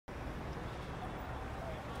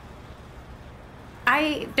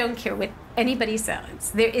I don't care what anybody says.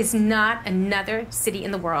 There is not another city in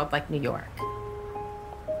the world like New York.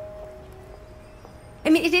 I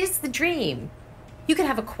mean, it is the dream. You could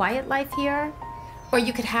have a quiet life here, or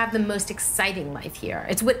you could have the most exciting life here.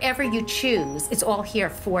 It's whatever you choose, it's all here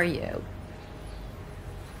for you.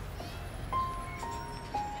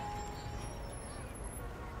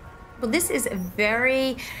 Well, this is a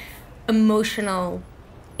very emotional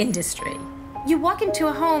industry. You walk into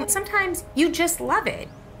a home, sometimes you just love it.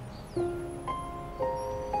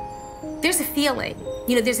 There's a feeling.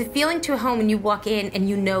 You know, there's a feeling to a home when you walk in and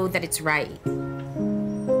you know that it's right.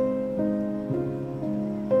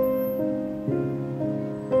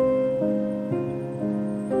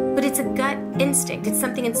 But it's a gut instinct. It's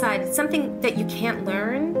something inside. It's something that you can't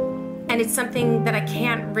learn, and it's something that I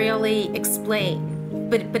can't really explain,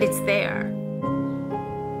 but it's there.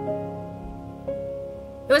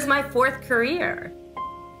 It was my fourth career.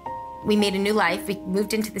 We made a new life. We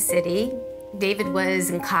moved into the city. David was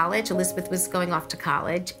in college. Elizabeth was going off to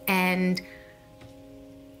college. And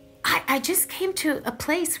I just came to a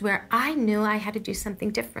place where I knew I had to do something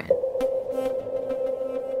different.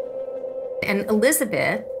 And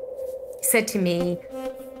Elizabeth said to me,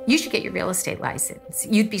 "You should get your real estate license.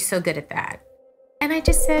 You'd be so good at that." And I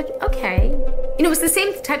just said, okay. You know, it was the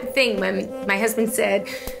same type of thing when my husband said,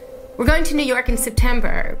 "We're going to New York in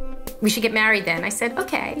September. We should get married then." I said,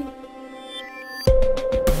 okay.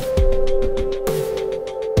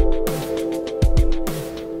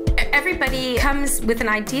 Everybody comes with an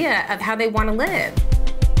idea of how they want to live.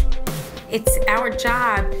 It's our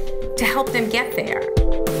job to help them get there.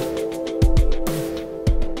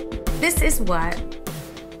 This is what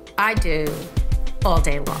I do all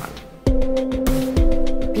day long.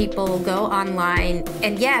 People go online,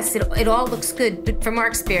 and yes, it all looks good, but from our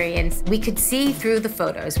experience, we could see through the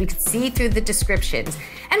photos, we could see through the descriptions,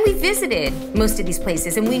 and we visited most of these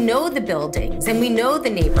places, and we know the buildings, and we know the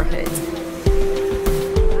neighborhoods.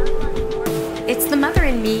 It's the mother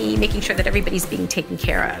in me making sure that everybody's being taken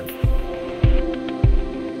care of.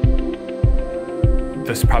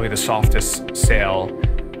 This is probably the softest sale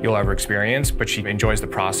you'll ever experience, but she enjoys the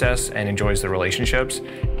process and enjoys the relationships,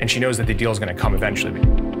 and she knows that the deal is going to come eventually.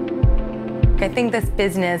 I think this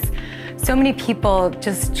business, so many people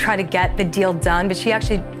just try to get the deal done, but she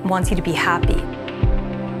actually wants you to be happy.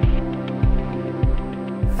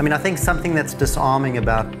 I mean, I think something that's disarming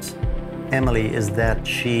about Emily is that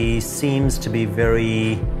she seems to be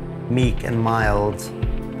very meek and mild,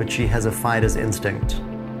 but she has a fighter's instinct.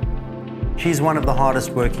 She's one of the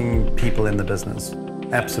hardest working people in the business.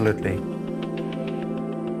 Absolutely.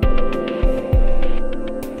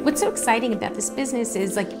 What's so exciting about this business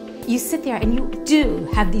is, like, you sit there and you do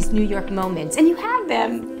have these New York moments, and you have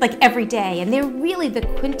them like every day, and they're really the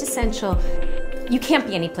quintessential. You can't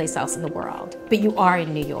be anyplace else in the world, but you are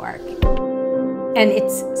in New York, and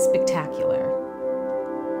it's spectacular.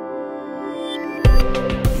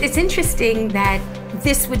 It's interesting that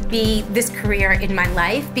this would be this career in my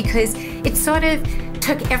life, because it sort of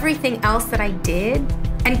took everything else that I did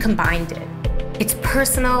and combined it. It's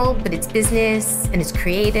personal, but it's business, and it's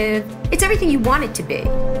creative. It's everything you want it to be.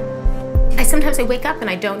 Sometimes I wake up and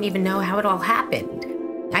I don't even know how it all happened.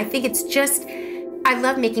 I think it's just, I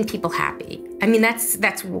love making people happy. I mean,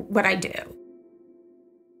 that's what I do.